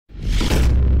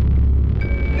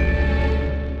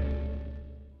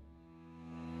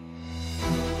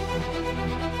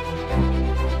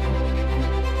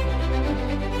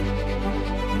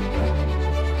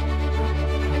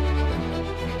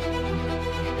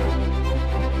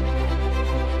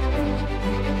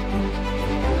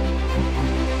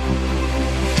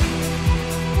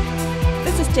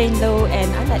Jane Low,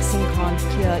 and I'm at SingCon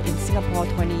here in Singapore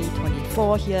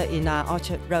 2024 here in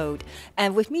Orchard Road.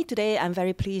 And with me today, I'm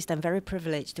very pleased and very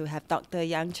privileged to have Dr.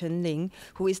 Yang Cheng-LIN,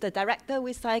 who is the director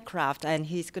with Cycraft, and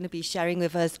he's going to be sharing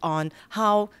with us on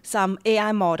how some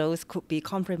AI models could be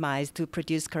compromised to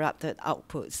produce corrupted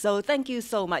outputs. So thank you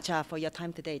so much for your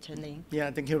time today, Cheng-LIN.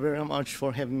 Yeah, thank you very much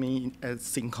for having me at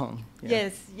SingCon.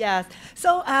 Yeah. Yes.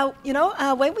 So,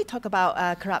 when we talk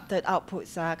about corrupted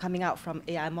outputs coming out from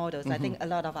AI models, I think a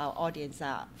lot of our audience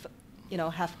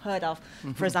have heard of,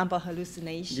 for example,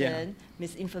 hallucination,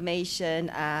 misinformation,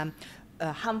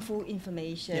 harmful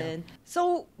information. Yeah.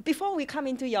 So before we come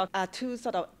into your two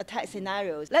sort of attack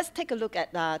scenarios, let's take a look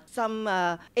at some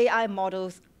AI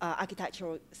models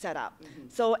architectural setup.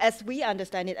 So as we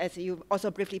understand it, as you also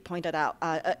briefly pointed out,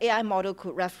 an AI model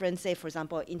could reference, say, for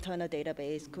example, internal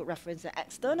database, could reference an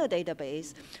external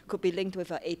database, could be linked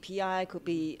with an API, could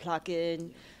be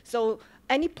plugin. So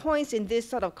any points in this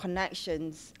sort of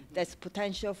connections, there's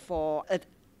potential for a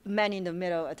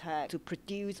man-in-the-middle attack to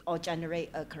produce or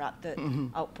generate a corrupted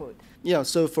output. Yeah,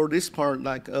 so for this part,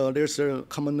 there's a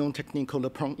common known technique called the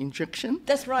prompt injection.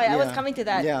 That's right, I was coming to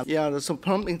that. Yeah. So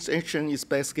prompt injection is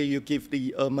basically you give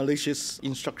the malicious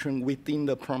instruction within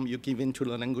the prompt you give into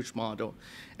the language model,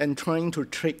 and trying to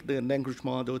trick the language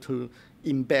model to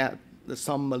embed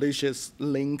some malicious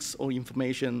links or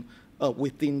information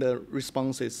within the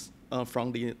responses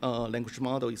from the language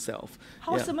model itself.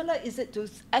 How similar is it to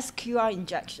SQL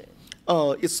injection?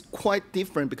 It's quite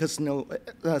different because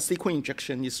SQL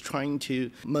injection is trying to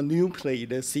manipulate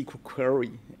the SQL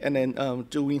query and then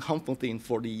doing harmful things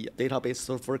for the database.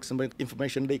 So, for example,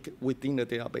 information leak within the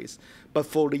database. But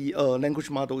for the language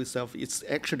model itself, it's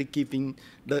actually giving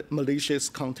the malicious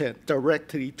content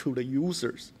directly to the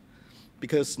users,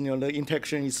 because the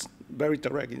interaction is very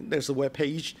direct. There's a web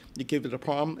page, you give it a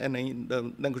prompt, and then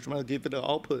the language model give it the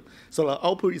output. So the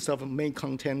output itself may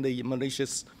contain the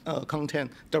malicious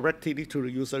content directly to the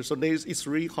user. So it's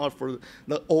really hard for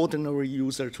the ordinary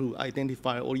user to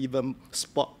identify or even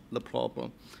spot the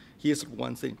problem. Here's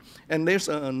one thing. And there's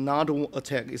another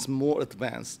attack. It's more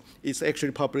advanced. It's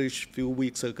actually published a few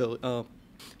weeks ago.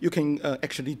 You can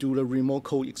actually do the remote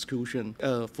code execution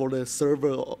for the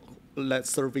server that's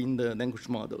serving the language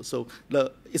model. So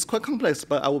it's quite complex,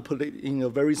 but I will put it in a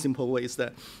very simple way, is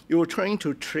that you're trying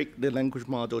to trick the language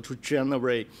model to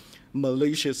generate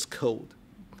malicious code.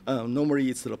 Normally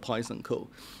it's the Python code.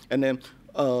 And then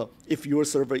if your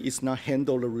server is not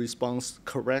handling the response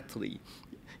correctly,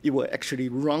 it will actually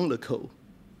run the code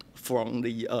from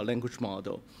the language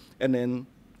model. And then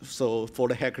so for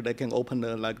the hacker, they can open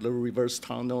the reverse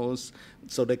tunnels,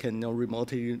 so they can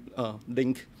remotely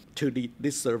link to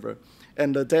this server.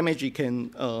 And the damage it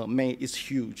can make is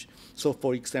huge. So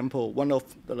for example, one of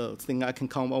the things I can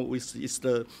come up with is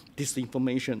the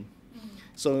disinformation.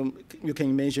 So you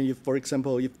can imagine if, for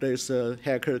example, if there's a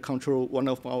hacker control one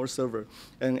of our server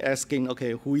and asking,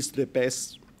 okay, who is the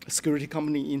best security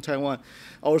company in Taiwan,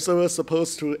 our server is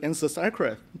supposed to answer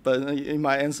secret, but it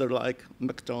might answer like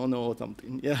McDonald's or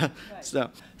something. Yeah. Right.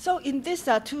 So in these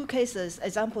two cases,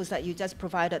 examples that you just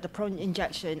provided, the prompt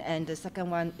injection, and the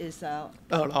second one is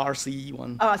RCE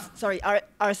one.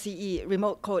 RCE,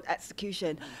 remote code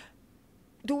execution.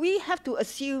 Do we have to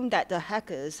assume that the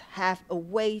hackers have a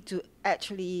way to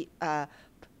actually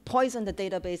poison the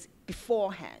database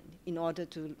beforehand in order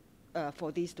to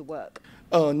for these to work?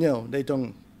 No, they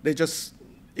don't. They just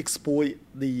exploit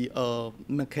the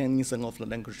mechanism of the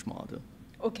language model.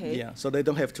 Okay. Yeah, so they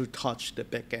don't have to touch the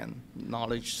backend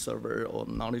knowledge server or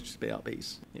knowledge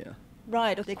database. Yeah.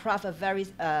 Right. They craft a very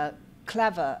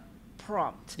clever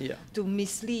prompt to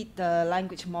mislead the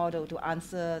language model to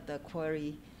answer the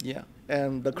query. Yeah,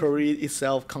 and the query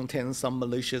itself contains some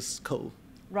malicious code.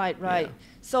 Right. Yeah.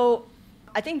 So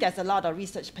I think there's a lot of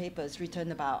research papers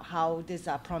written about how this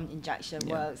prompt injection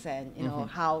works, and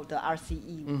how the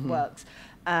RCE works,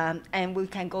 and we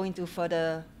can go into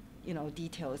further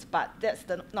details. But that's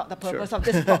not the purpose of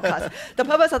this podcast. The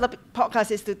purpose of the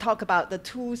podcast is to talk about the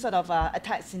two sort of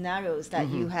attack scenarios that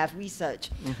you have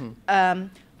researched.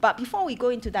 But before we go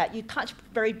into that, you touched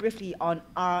very briefly on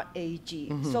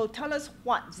RAG. So tell us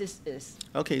what this is.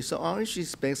 Okay, so RAG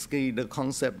is basically the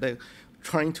concept that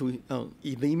trying to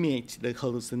eliminate the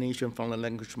hallucination from the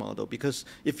language model, because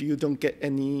if you don't get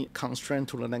any constraint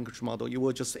to the language model, you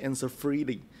will just answer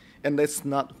freely. And that's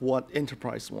not what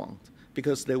enterprise want,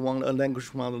 because they want a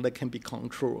language model that can be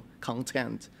controlled,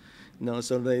 content.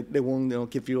 So they won't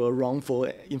give you a wrongful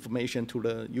information to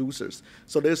the users.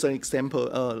 So there's an example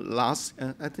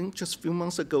I think just a few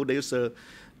months ago, there's a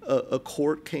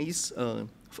court case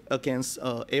against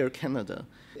Air Canada.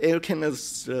 Air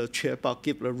Canada's chatbot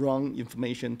give the wrong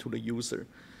information to the user.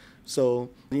 So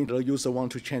the user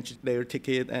want to change their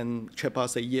ticket and chatbot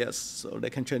say yes, so they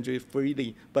can change it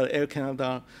freely. But Air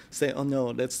Canada say, oh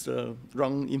no, that's the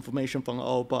wrong information from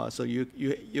our bot, so you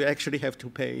actually have to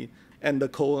pay. And the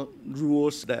core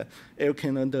rules that Air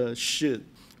Canada should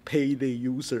pay the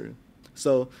user.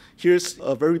 So here's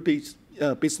a very big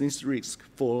business risk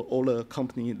for all the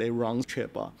company they run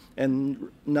chatbot.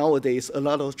 And nowadays, a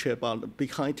lot of chatbot, the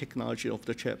behind technology of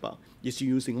the chatbot is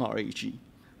using RAG.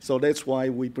 So that's why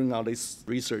we bring out this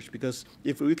research, because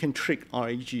if we can trick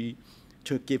RAG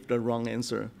to give the wrong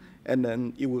answer, and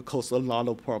then it will cause a lot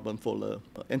of problem for the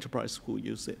enterprise who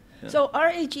use it. Yeah. So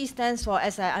RAG stands for,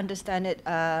 as I understand it,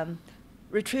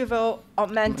 retrieval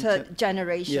augmented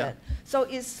generation. Yeah. So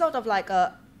it's sort of like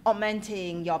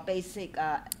augmenting your basic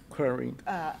Query.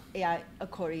 AI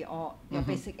query or your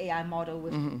basic AI model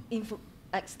with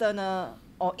external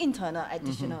or internal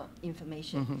additional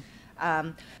information.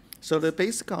 So the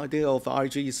basic idea of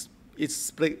RAG is it's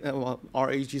split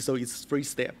RAG, so it's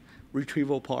 3-step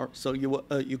retrieval part. So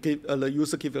you give the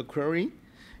user give a query,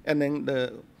 and then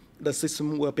the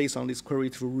system will, based on this query,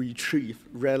 to retrieve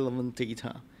relevant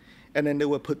data, and then they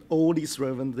will put all these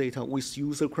relevant data with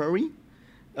user query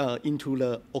into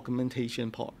the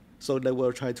augmentation part. So they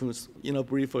will try to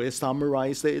briefly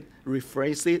summarize it,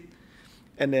 rephrase it,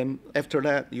 and then after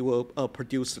that you will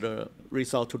produce the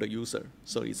result to the user.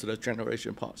 So it's the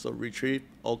generation part. So retrieve,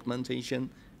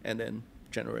 augmentation, and then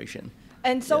generation.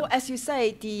 And so, as you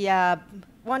say, the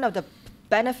one of the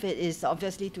benefit is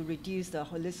obviously to reduce the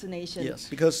hallucination. Yes,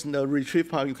 because in the retrieve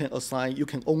part you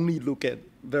can only look at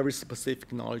very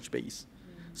specific knowledge base.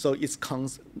 So it's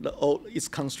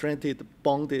constrained,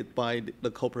 bounded by the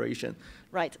corporation.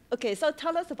 Right. Okay, so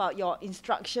tell us about your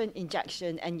instruction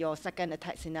injection and your second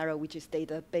attack scenario, which is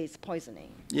database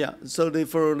poisoning. Yeah, so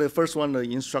for the first one, the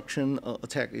instruction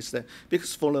attack is that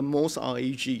because for the most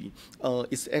RAG,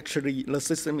 it's actually the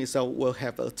system itself will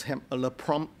have a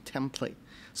prompt template.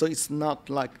 So it's not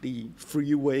like the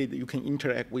free way that you can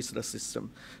interact with the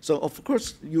system. So of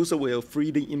course, user will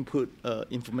freely input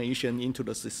information into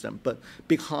the system, but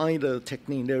behind the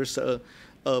technique, there's a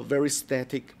very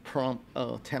static prompt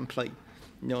template.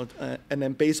 And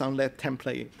then based on that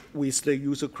template, with the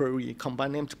user query,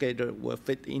 combine them together will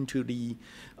fit into the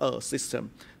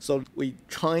system. So we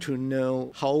try to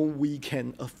know how we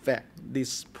can affect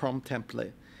this prompt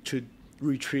template to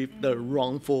retrieve the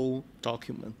wrongful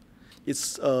document.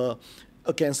 It's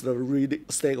against the really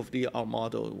state-of-the-art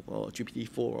model,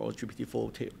 GPT-4 or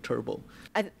GPT-4 Turbo.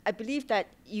 I believe that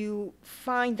you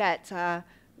find that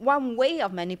one way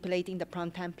of manipulating the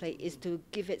prompt template is to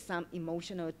give it some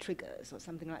emotional triggers or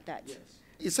something like that. Yes.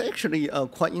 It's actually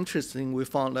quite interesting. We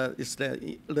found that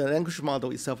the language model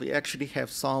itself actually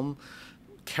have some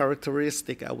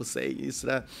characteristic, I would say, is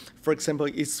that, for example,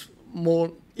 it's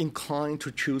more inclined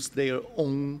to choose their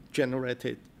own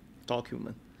generated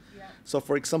document. So,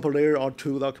 for example, there are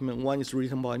two documents. One is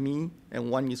written by me, and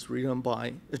one is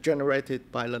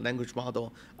generated by the language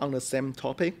model on the same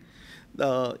topic.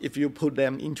 If you put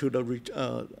them into the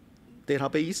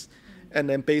database, and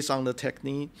then based on the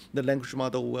technique, the language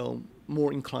model will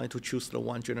more inclined to choose the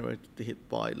one generated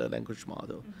by the language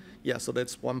model. Yeah, so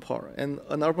that's one part. And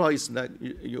another part is that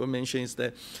you mentioned is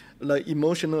that the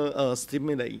emotional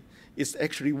stimuli is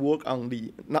actually work on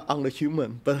not on the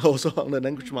human, but also on the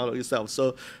language model itself.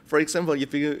 So, for example,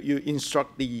 if you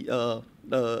instruct the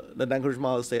language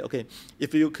model, say, okay,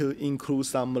 if you could include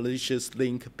some malicious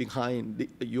link behind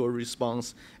your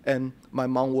response, and my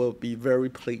mom will be very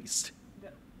pleased.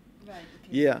 Right. Okay.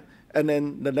 Yeah, and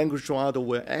then the language model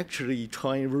will actually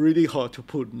try really hard to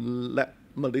put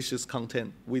malicious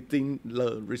content within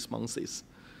the responses.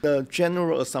 The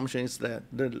general assumption is that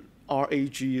the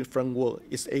RAG framework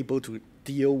is able to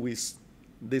deal with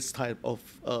this type of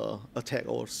attack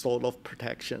or sort of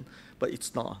protection, but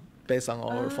it's not, based on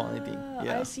our finding.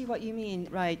 Yeah. I see what you mean,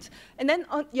 right. And then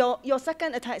on your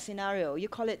second attack scenario, you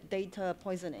call it data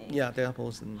poisoning. Yeah, data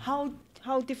poisoning.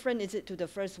 How different is it to the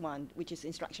first one, which is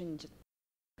instruction?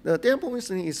 The data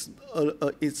poisoning is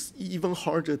it's even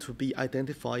harder to be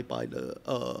identified by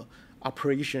the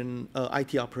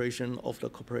IT operation of the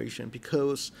corporation,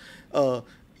 because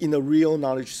in a real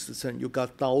knowledge system, you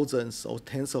got thousands or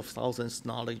tens of thousands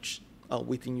knowledge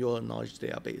within your knowledge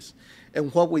database.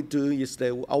 And what we do is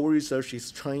that our research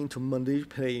is trying to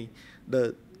manipulate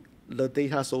the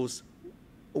data source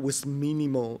with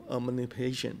minimal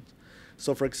manipulation.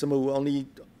 So, for example,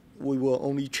 we will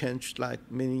only change like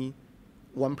maybe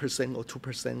 1% or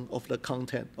 2% of the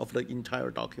content of the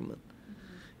entire document.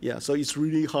 Yeah, so it's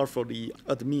really hard for the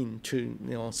admin to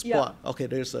spot. Okay,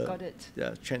 there's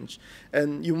a change,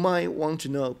 and you might want to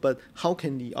know, but how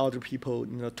can the other people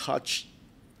touch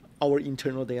our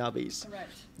internal database?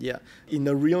 Correct. Yeah, in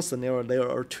the real scenario, there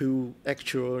are two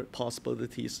actual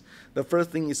possibilities. The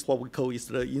first thing is what we call is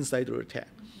the insider attack.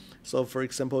 So, for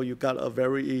example, you got a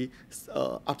very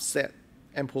upset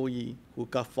employee who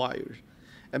got fired,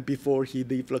 and before he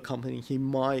leaves the company, he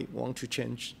might want to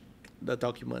change the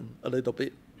document a little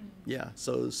bit. Yeah,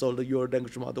 so your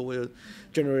language model will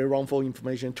generate wrongful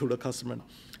information to the customer.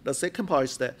 The second part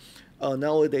is that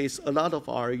nowadays a lot of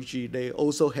REG, they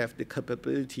also have the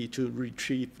capability to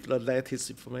retrieve the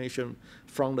latest information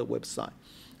from the website.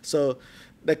 So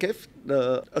they give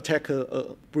the attacker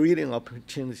a brilliant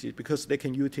opportunity because they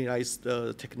can utilize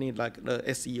the technique like the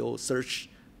SEO, search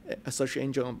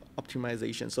engine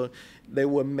optimization. So they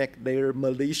will make their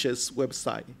malicious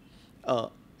website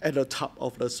at the top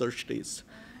of the search list.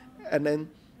 And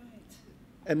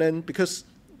then because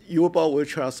your bot will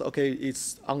trust, okay,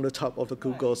 it's on the top of the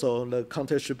Google, so the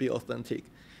content should be authentic.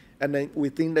 And then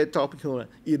within that document,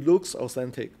 it looks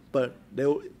authentic, but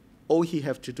all he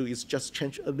have to do is just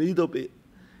change a little bit,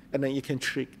 and then you can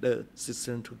trick the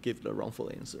system to give the wrongful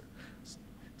answer.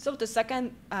 So the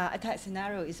second attack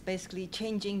scenario is basically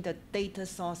changing the data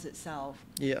source itself.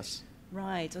 Yes.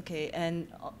 Right, okay, and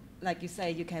like you say,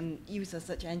 you can use a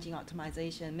search engine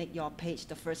optimization, make your page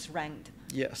the first ranked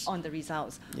on the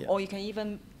results. Yeah. Or you can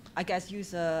even, I guess,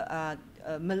 use a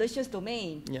malicious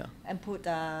domain and put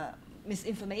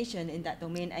misinformation in that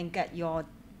domain and get your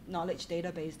knowledge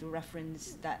database to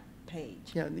reference that page.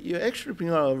 Yeah, you actually bring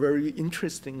out a very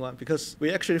interesting one because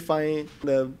we actually find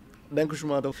the language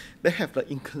model, they have the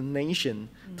inclination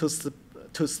to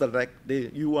select the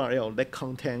URL that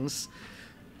contains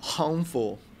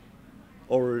harmful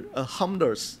or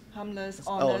harmless, honest,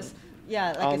 like honest,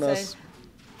 I say,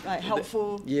 right,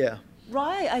 helpful.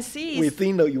 Right, I see.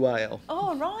 Within the URL.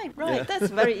 Oh, right. Yeah. That's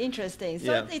very interesting.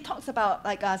 So it talks about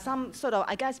like some sort of,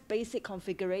 I guess, basic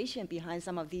configuration behind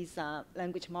some of these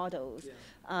language models.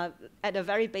 At a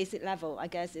very basic level, I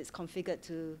guess it's configured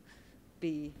to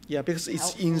be because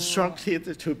it's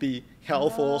instructed to be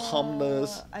helpful,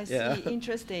 harmless. I see.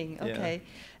 Interesting. Okay.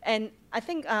 And I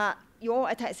think your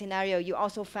attack scenario, you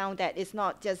also found that it's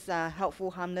not just helpful,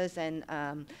 harmless, and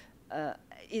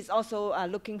it's also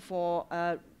looking for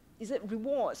is it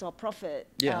rewards or profit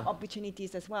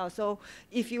opportunities as well. So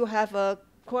if you have a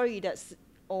query that's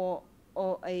or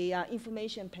a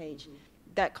information page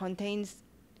that contains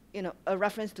a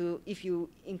reference to, if you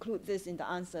include this in the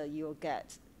answer, you'll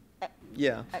get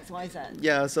X, Y, Z.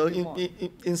 Yeah, so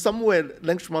in some way,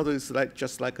 language model is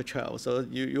just like a child. So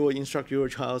you will instruct your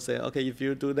child, say, okay, if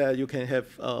you do that, you can have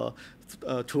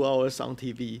 2 hours on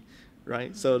TV,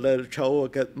 right? So the child will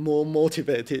get more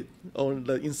motivated on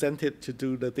the incentive to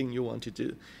do the thing you want to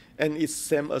do. And it's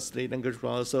same as the language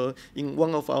model. So in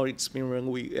one of our experiments,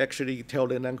 we actually tell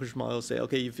the language model, say,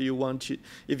 okay, if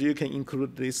you can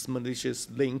include this malicious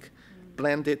link,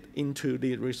 blend it into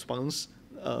the response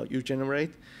you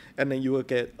generate, and then you will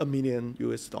get $1 million.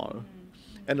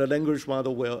 And the language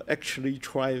model will actually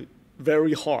try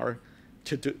very hard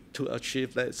to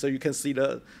achieve that. So you can see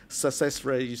the success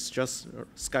rate is just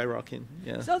skyrocketing.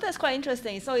 Yeah. So that's quite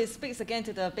interesting. So it speaks again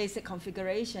to the basic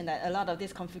configuration that a lot of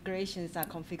these configurations are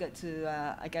configured to,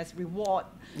 I guess, reward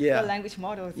the language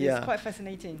models. It's quite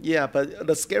fascinating. Yeah, but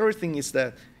the scary thing is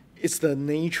that it's the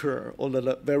nature or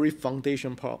the very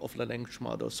foundation part of the language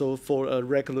model. So for a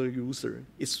regular user,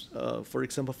 it's for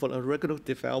example, for a regular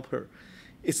developer,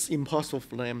 it's impossible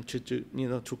for them to do,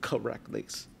 to correct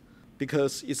this,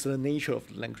 because it's the nature of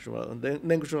the language model. The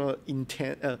language model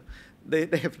they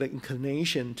have the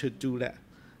inclination to do that.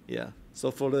 Yeah.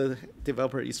 So for the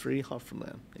developer, it's really hard for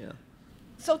them. Yeah.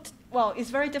 So, it's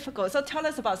very difficult. So tell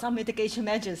us about some mitigation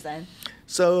measures then.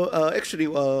 So actually,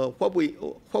 what we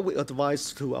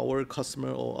advise to our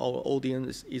customer or our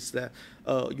audience is that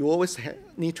you always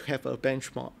need to have a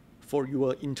benchmark for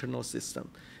your internal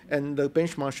system, and the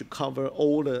benchmark should cover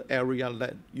all the area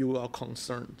that you are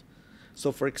concerned.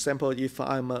 So, for example, if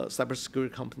I'm a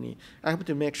cybersecurity company, I have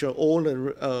to make sure all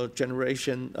the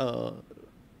generation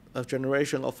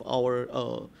of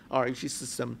our REG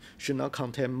system should not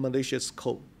contain malicious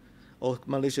code or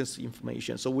malicious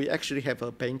information. So we actually have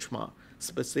a benchmark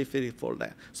specifically for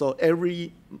that. So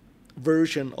every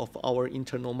version of our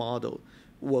internal model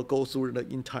will go through the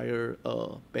entire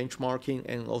benchmarking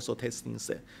and also testing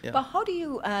set. Yeah. But how do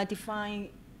you define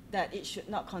that it should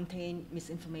not contain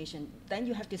misinformation? Then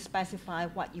you have to specify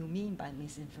what you mean by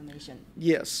misinformation.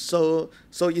 Yes. So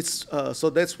it's so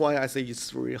that's why I say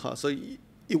it's really hard. So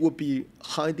it would be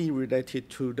highly related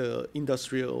to the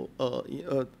industrial,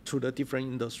 to the different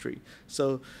industry.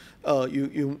 So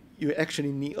you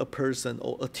actually need a person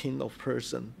or a team of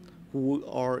person who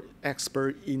are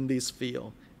expert in this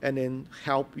field, and then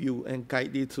help you and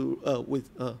guide you to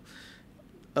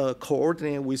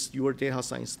coordinate with your data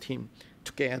science team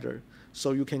together,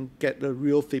 so you can get the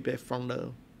real feedback from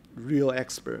the real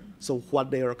expert, so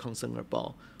what they are concerned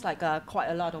about. It's like quite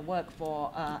a lot of work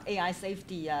for AI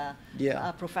safety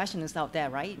professionals out there,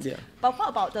 right? Yeah. But what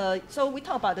about so we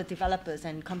talk about the developers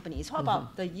and companies. What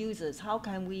about the users? How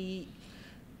can we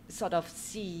sort of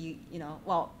see,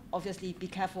 well, obviously be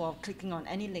careful of clicking on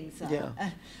any links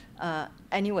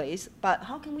anyways, but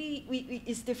how can we,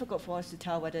 it's difficult for us to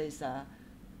tell whether it's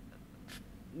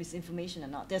misinformation or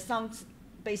not. There's some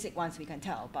basic ones we can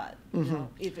tell, but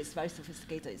if it's very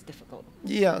sophisticated, it's difficult.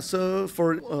 Yeah, so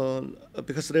for,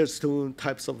 because there's two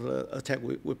types of attack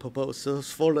we propose. So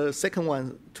for the second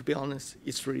one, to be honest,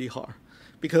 it's really hard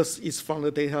because it's from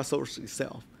the data source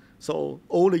itself. So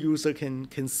all the user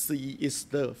can see is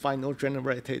the final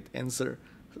generated answer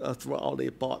throughout the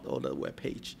bot or the web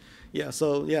page.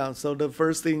 So the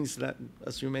first thing is that,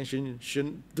 as you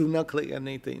mentioned, do not click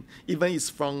anything. Even it's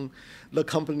from the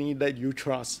company that you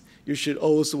trust, you should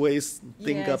always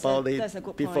think about it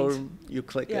before you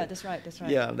click it. Yeah, that's right.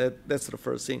 Yeah, that's the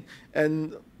first thing.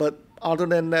 But other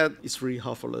than that, it's really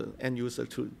hard for the end user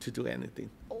to do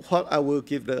anything. What I will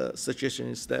give the suggestion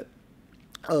is that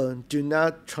do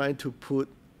not try to put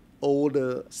all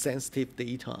the sensitive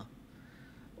data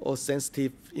or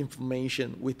sensitive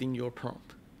information within your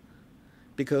prompt,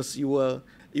 because you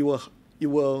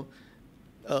will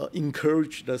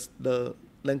encourage the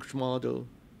language model,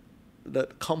 the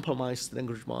compromised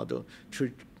language model,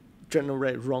 to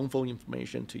generate wrongful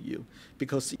information to you,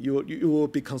 because you will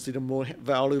be considered more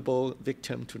valuable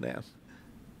victim to them.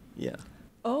 Yeah.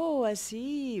 Oh, I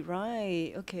see.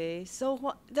 Right. Okay.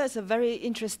 So that's a very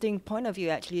interesting point of view,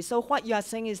 actually. So what you are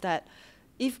saying is that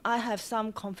if I have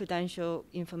some confidential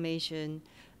information,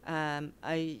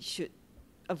 I should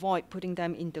avoid putting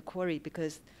them in the query,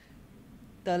 because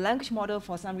the language model,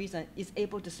 for some reason, is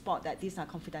able to spot that these are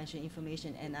confidential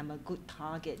information and I'm a good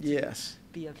target to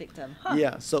be a victim. Huh.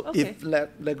 Yeah, so if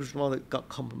language model got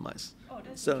compromised. Oh,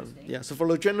 that's interesting. Yeah, so for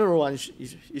the general one,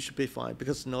 it should be fine,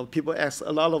 because people ask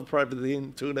a lot of private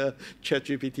things to the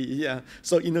ChatGPT. Yeah,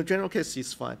 so in the general case,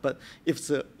 it's fine. But if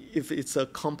it's a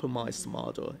compromised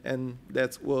model, and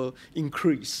that will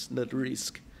increase the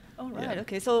risk. Oh, right.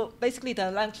 Okay. So basically,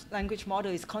 the language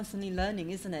model is constantly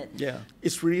learning, isn't it? Yeah.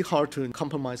 It's really hard to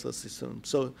compromise the system.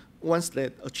 So once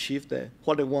they achieve that,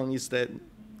 what they want is that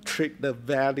trick the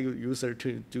value user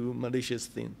to do malicious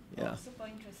thing. Yeah. Oh, super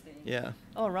interesting. Yeah.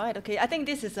 All right. Okay. I think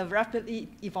this is a rapidly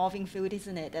evolving field,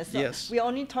 isn't it? So yes. We're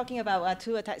only talking about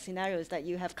 2 attack scenarios that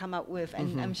you have come up with,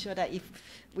 and I'm sure that if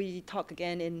we talk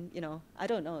again in, I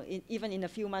don't know, even in a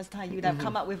few months' time, you'd have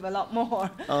come up with a lot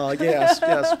more. Yes.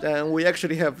 And we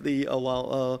actually have the,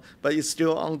 but it's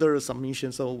still under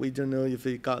submission, so we don't know if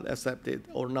it got accepted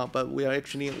or not. But we are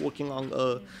actually working on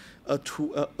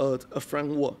a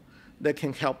framework that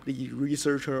can help the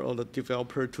researcher or the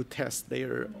developer to test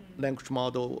their language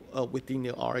model within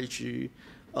the RAG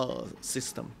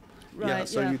system. Right,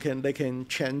 so they can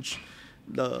change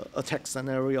the attack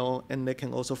scenario, and they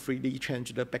can also freely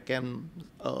change the backend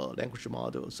language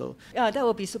model. So that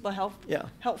will be super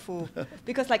helpful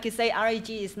because, like you say, RAG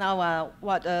is now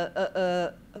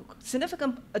a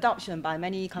significant adoption by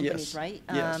many companies, right?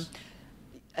 Yes.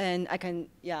 And I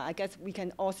guess we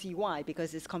can all see why,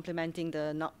 because it's complementing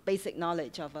the basic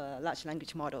knowledge of a large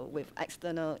language model with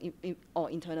external or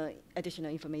internal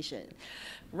additional information.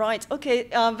 Right, okay,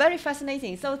 very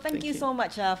fascinating. So thank you so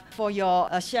much for your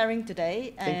sharing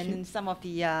today and some of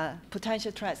the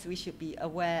potential threats we should be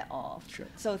aware of. Sure.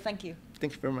 So thank you.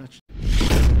 Thank you very much.